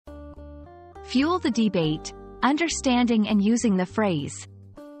Fuel the debate, understanding and using the phrase.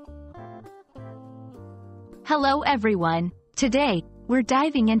 Hello everyone. Today, we're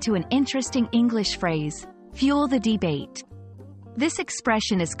diving into an interesting English phrase, fuel the debate. This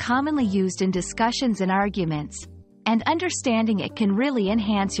expression is commonly used in discussions and arguments, and understanding it can really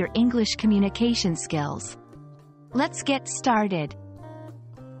enhance your English communication skills. Let's get started.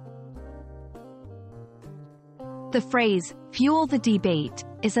 The phrase, fuel the debate,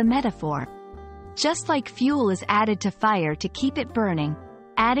 is a metaphor. Just like fuel is added to fire to keep it burning,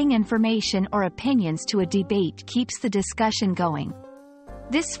 adding information or opinions to a debate keeps the discussion going.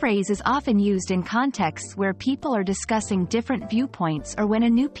 This phrase is often used in contexts where people are discussing different viewpoints or when a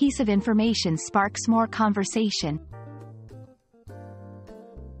new piece of information sparks more conversation.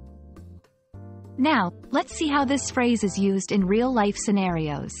 Now, let's see how this phrase is used in real-life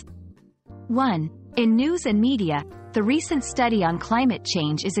scenarios. 1. In news and media, the recent study on climate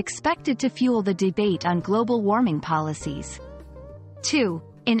change is expected to fuel the debate on global warming policies. 2.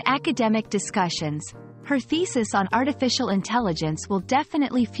 In academic discussions, her thesis on artificial intelligence will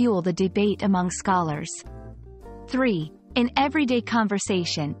definitely fuel the debate among scholars. 3. In everyday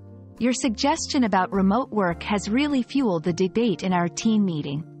conversation, your suggestion about remote work has really fueled the debate in our team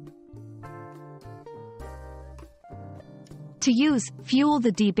meeting. To use fuel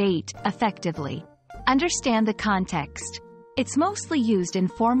the debate effectively, understand the context. It's mostly used in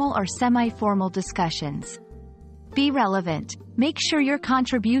formal or semi-formal discussions. Be relevant. Make sure your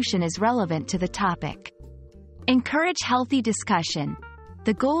contribution is relevant to the topic. Encourage healthy discussion.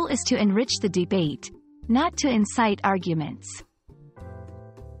 The goal is to enrich the debate, not to incite arguments.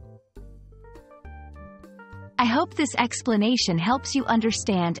 I hope this explanation helps you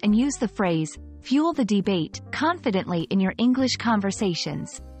understand and use the phrase, fuel the debate, confidently in your English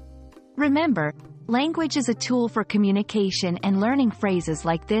conversations. Remember, language is a tool for communication, and learning phrases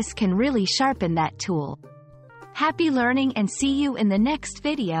like this can really sharpen that tool. Happy learning and see you in the next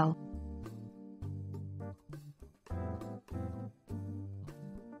video.